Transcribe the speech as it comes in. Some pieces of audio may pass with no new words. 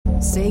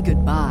Say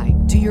goodbye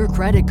to your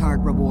credit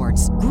card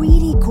rewards.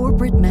 Greedy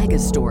corporate mega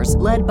stores,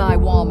 led by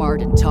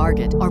Walmart and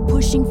Target, are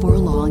pushing for a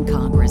law in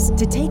Congress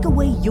to take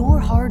away your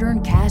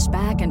hard-earned cash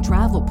back and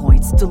travel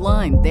points to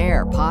line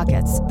their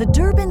pockets. The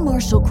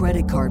Durbin-Marshall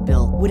credit card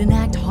bill would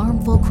enact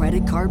harmful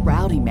credit card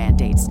routing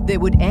mandates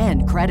that would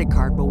end credit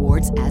card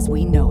rewards as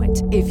we know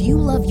it. If you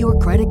love your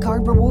credit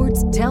card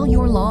rewards, tell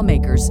your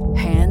lawmakers,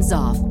 hands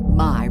off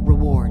my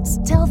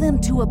rewards. Tell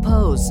them to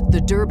oppose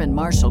the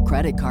Durbin-Marshall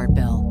credit card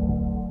bill.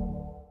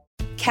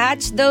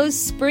 Catch those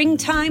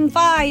springtime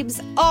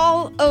vibes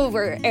all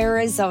over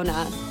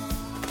Arizona.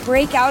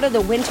 Break out of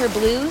the winter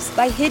blues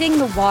by hitting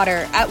the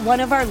water at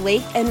one of our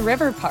lake and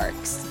river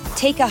parks.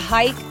 Take a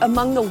hike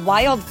among the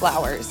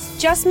wildflowers.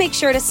 Just make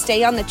sure to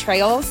stay on the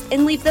trails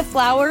and leave the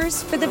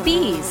flowers for the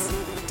bees.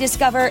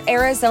 Discover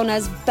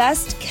Arizona's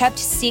best kept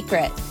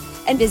secret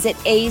and visit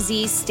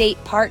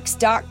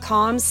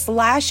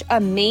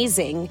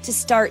azstateparks.com/amazing to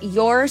start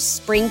your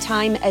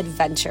springtime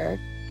adventure.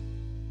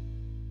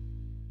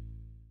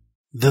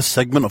 This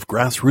segment of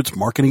Grassroots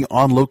Marketing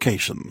on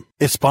Location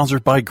is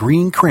sponsored by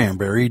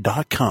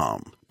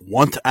GreenCranberry.com.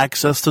 Want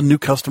access to new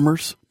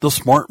customers? The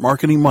smart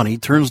marketing money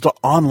turns to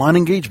online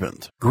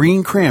engagement.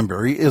 Green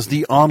Cranberry is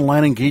the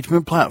online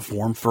engagement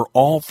platform for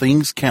all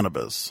things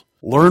cannabis.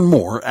 Learn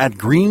more at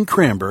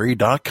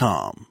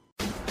GreenCranberry.com.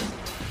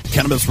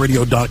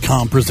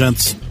 CannabisRadio.com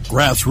presents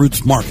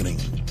Grassroots Marketing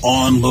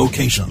on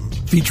Location,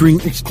 featuring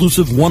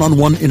exclusive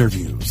one-on-one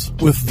interviews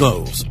with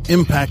those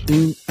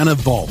impacting and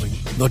evolving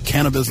the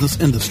cannabis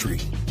industry.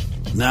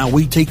 Now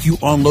we take you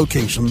on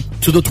location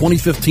to the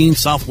 2015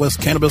 Southwest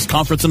Cannabis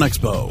Conference and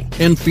Expo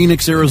in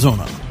Phoenix,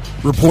 Arizona.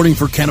 Reporting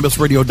for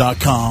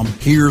CannabisRadio.com,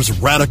 here's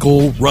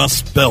Radical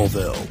Russ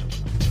Belville.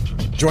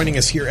 Joining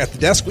us here at the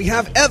desk, we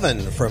have Evan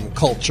from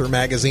Culture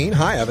Magazine.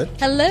 Hi, Evan.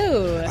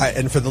 Hello. Hi,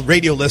 and for the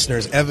radio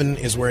listeners, Evan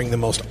is wearing the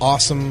most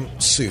awesome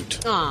suit.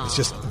 Aww. It's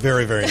just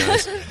very, very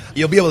nice.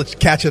 You'll be able to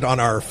catch it on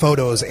our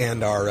photos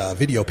and our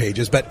video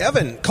pages. But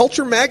Evan,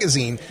 Culture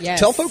Magazine, yes.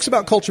 Tell folks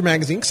about Culture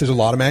Magazine, because there's a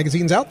lot of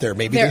magazines out there.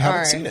 Maybe they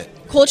haven't seen it.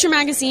 Culture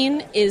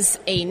Magazine is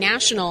a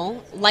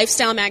national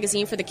lifestyle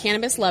magazine for the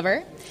cannabis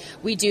lover.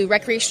 We do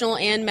recreational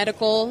and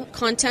medical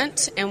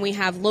content, and we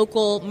have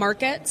local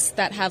markets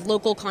that have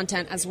local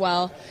content as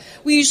well.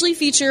 We usually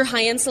feature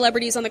high-end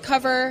celebrities on the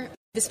cover.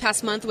 This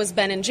past month was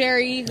Ben &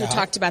 Jerry, who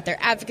talked about their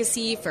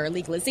advocacy for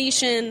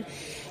legalization,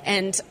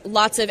 and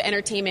lots of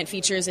entertainment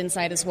features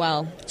inside as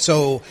well.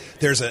 So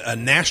there's a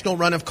national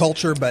run of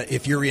Culture, but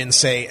if you're in,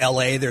 say,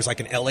 L.A., there's like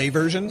an L.A.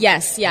 version?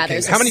 Yes, yeah. Okay.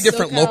 There's How many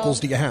different SoCal.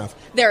 locals do you have?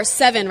 There are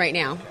 7 right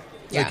now.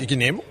 Yeah. You can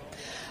name them?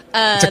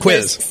 It's a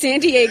quiz. There's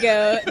San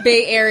Diego,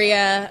 Bay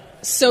Area,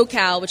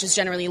 SoCal, which is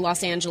generally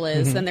Los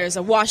Angeles. Mm-hmm. Then there's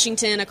a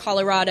Washington, a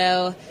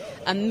Colorado,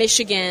 a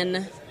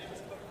Michigan.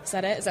 Is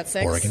that it? Is that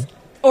 6?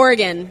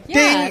 Oregon.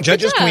 Yeah, Ding!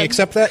 Judges, can we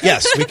accept that?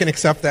 Yes, we can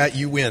accept that.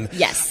 You win.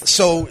 Yes.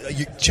 So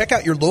you check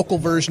out your local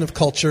version of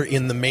Culture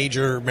in the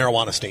major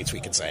marijuana states,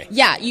 we could say.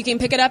 Yeah, you can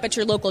pick it up at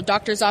your local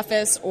doctor's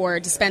office or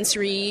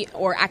dispensary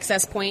or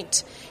access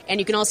point. And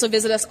you can also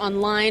visit us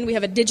online. We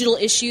have a digital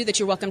issue that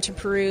you're welcome to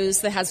peruse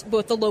that has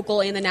both the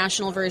local and the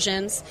national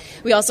versions.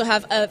 We also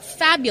have a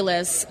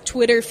fabulous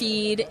Twitter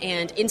feed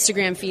and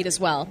Instagram feed as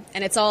well.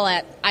 And it's all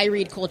at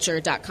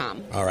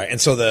ireadculture.com. All right.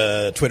 And so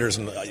the Twitters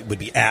would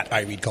be at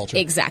iReadCulture?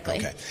 Exactly.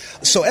 Okay.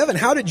 So, Evan,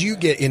 how did you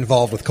get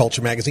involved with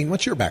Culture Magazine?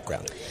 What's your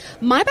background?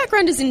 My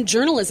background is in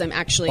journalism,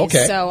 actually.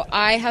 Okay. So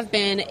I have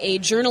been a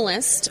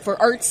journalist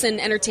for arts and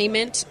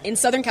entertainment in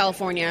Southern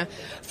California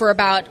for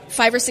about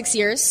 5 or 6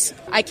 years.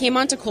 I came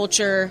onto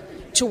Culture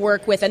to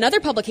work with another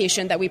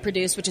publication that we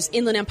produce, which is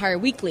Inland Empire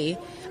Weekly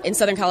in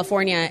Southern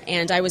California,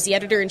 and I was the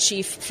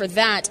editor-in-chief for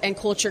that, and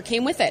Culture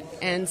came with it.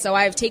 And so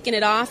I've taken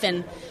it off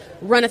and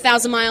run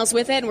 1,000 miles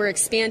with it, and we're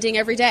expanding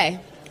every day.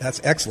 That's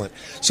excellent.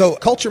 So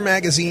Culture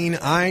Magazine,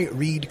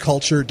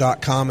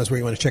 ireadculture.com is where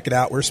you want to check it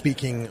out. We're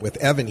speaking with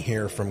Evan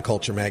here from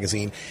Culture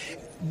Magazine.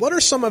 What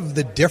are some of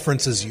the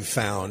differences you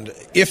found,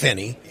 if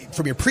any,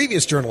 from your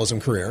previous journalism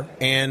career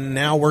and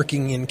now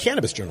working in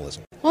cannabis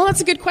journalism? Well,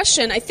 that's a good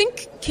question. I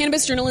think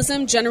cannabis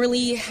journalism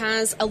generally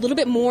has a little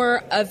bit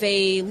more of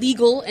a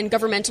legal and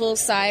governmental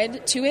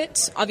side to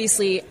it.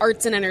 Obviously,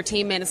 arts and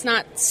entertainment, it's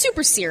not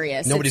super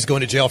serious. Nobody's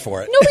going to jail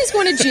for it. Nobody's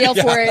going to jail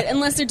for it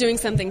unless they're doing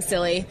something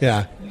silly.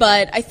 Yeah.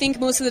 But I think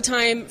most of the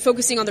time,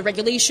 focusing on the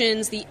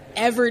regulations, the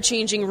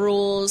ever-changing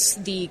rules,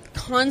 the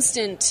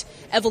constant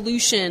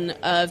evolution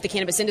of the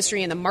cannabis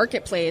industry and the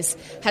marketplace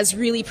has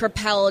really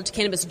propelled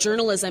cannabis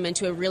journalism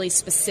into a really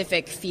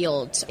specific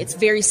field. It's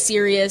very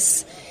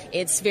serious.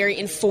 It's very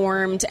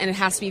informed, and it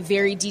has to be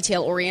very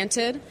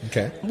detail-oriented.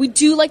 Okay. We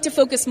do like to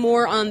focus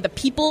more on the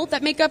people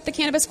that make up the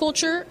cannabis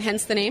culture,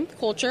 hence the name,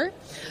 culture.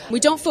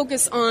 We don't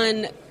focus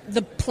on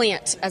the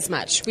plant as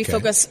much. We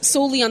focus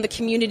solely on the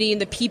community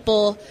and the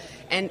people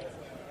and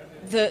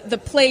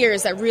the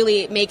players that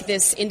really make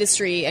this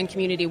industry and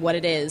community what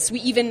it is. We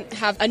even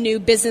have a new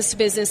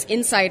business-to-business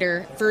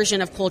insider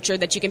version of Culture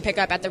that you can pick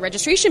up at the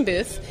registration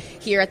booth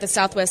here at the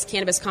Southwest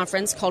Cannabis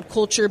Conference called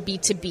Culture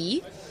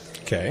B2B.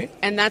 Okay.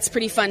 And that's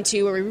pretty fun,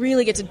 too, where we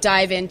really get to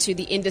dive into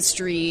the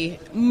industry,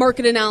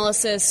 market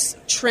analysis,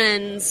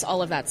 trends,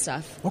 all of that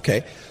stuff.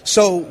 Okay.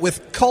 So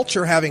with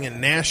Culture having a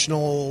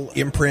national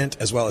imprint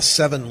as well as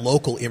 7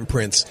 local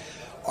imprints,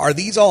 are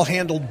these all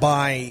handled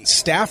by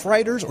staff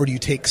writers, or do you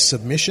take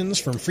submissions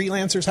from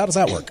freelancers? How does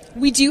that work?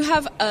 We do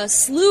have a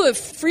slew of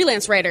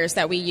freelance writers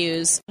that we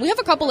use. We have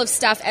a couple of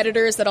staff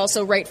editors that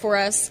also write for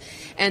us,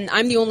 and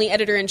I'm the only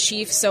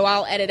editor-in-chief, so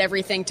I'll edit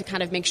everything to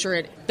kind of make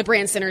sure the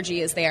brand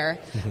synergy is there.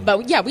 Mm-hmm.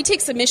 But yeah, we take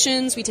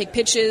submissions, we take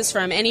pitches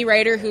from any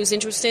writer who's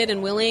interested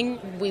and willing.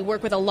 We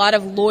work with a lot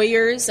of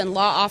lawyers and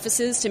law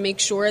offices to make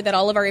sure that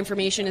all of our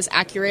information is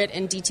accurate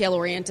and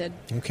detail-oriented.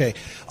 Okay.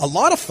 A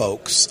lot of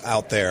folks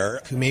out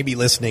there who may be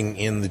listening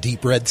in the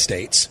deep red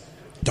states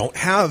don't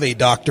have a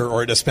doctor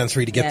or a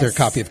dispensary to get their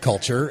copy of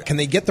Culture. Can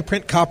they get the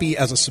print copy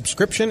as a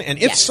subscription? And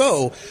if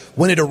so,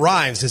 when it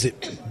arrives, is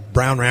it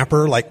brown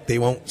wrapper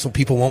so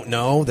people won't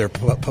know, their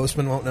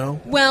postman won't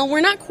know? Well, we're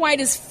not quite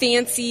as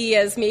fancy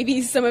as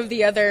maybe some of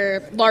the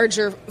other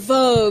larger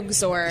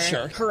Vogues or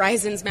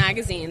Horizons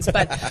magazines,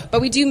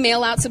 but we do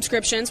mail out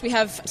subscriptions. We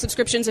have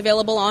subscriptions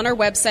available on our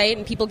website,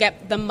 and people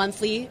get them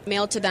monthly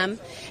mailed to them,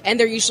 and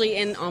they're usually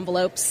in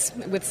envelopes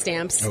with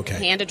stamps,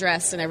 hand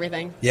addressed and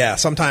everything. Yeah,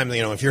 sometimes,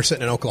 if you're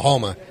sitting in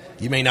Oklahoma,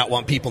 you may not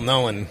want people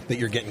knowing that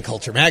you're getting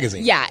Culture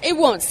magazine. Yeah, it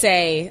won't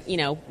say,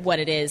 what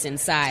it is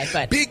inside,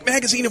 but big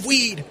magazine of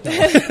weed.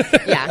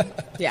 yeah,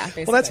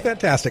 basically. Well, that's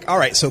fantastic. All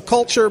right, so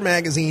Culture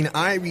magazine,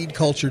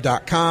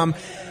 ireadculture.com.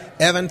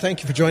 Evan,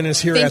 thank you for joining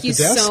us here at the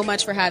desk. Thank you so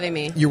much for having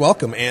me. You're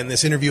welcome. And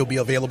this interview will be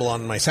available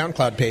on my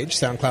SoundCloud page,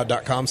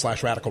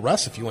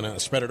 soundcloud.com/RadicalRuss. If you want to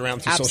spread it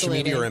around through social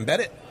media or embed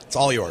it, it's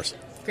all yours.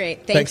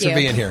 Great. Thanks for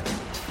being here.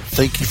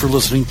 Thank you for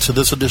listening to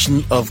this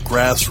edition of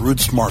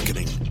Grassroots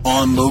Marketing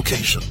on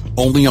location,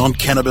 only on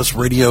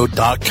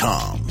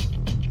CannabisRadio.com.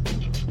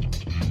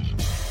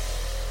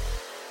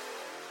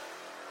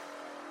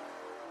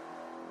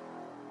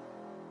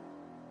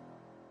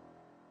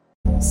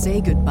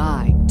 Say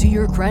goodbye to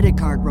your credit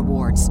card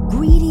rewards.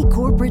 Greedy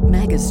corporate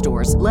mega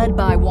stores, led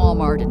by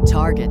Walmart and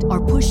Target,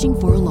 are pushing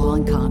for a law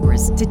in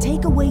Congress to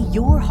take away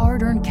your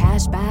hard-earned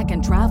cash back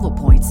and travel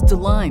points to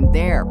line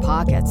their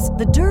pockets.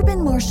 The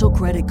Durbin-Marshall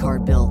credit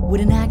card bill would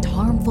enact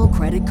harmful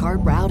credit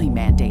card routing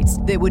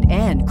mandates that would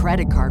end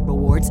credit card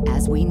rewards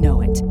as we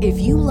know it. If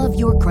you love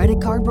your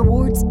credit card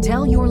rewards,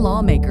 tell your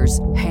lawmakers,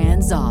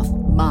 hands off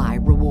my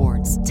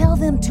rewards. Tell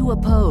them to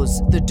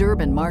oppose the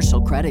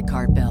Durbin-Marshall credit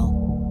card bill.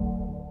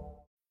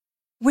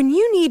 When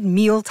you need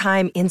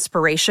mealtime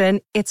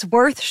inspiration, it's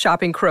worth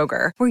shopping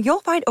Kroger, where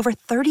you'll find over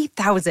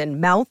 30,000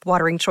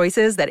 mouth-watering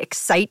choices that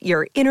excite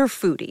your inner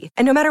foodie.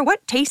 And no matter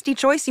what tasty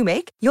choice you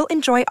make, you'll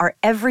enjoy our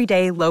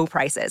everyday low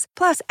prices,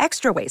 plus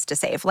extra ways to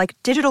save, like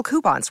digital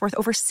coupons worth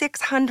over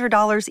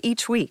 $600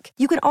 each week.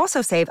 You can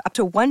also save up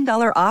to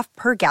 $1 off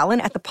per gallon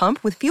at the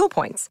pump with fuel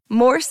points.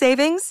 More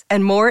savings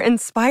and more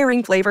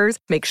inspiring flavors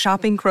make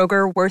shopping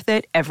Kroger worth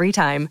it every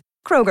time.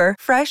 Kroger,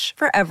 fresh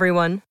for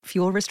everyone.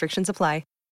 Fuel restrictions apply.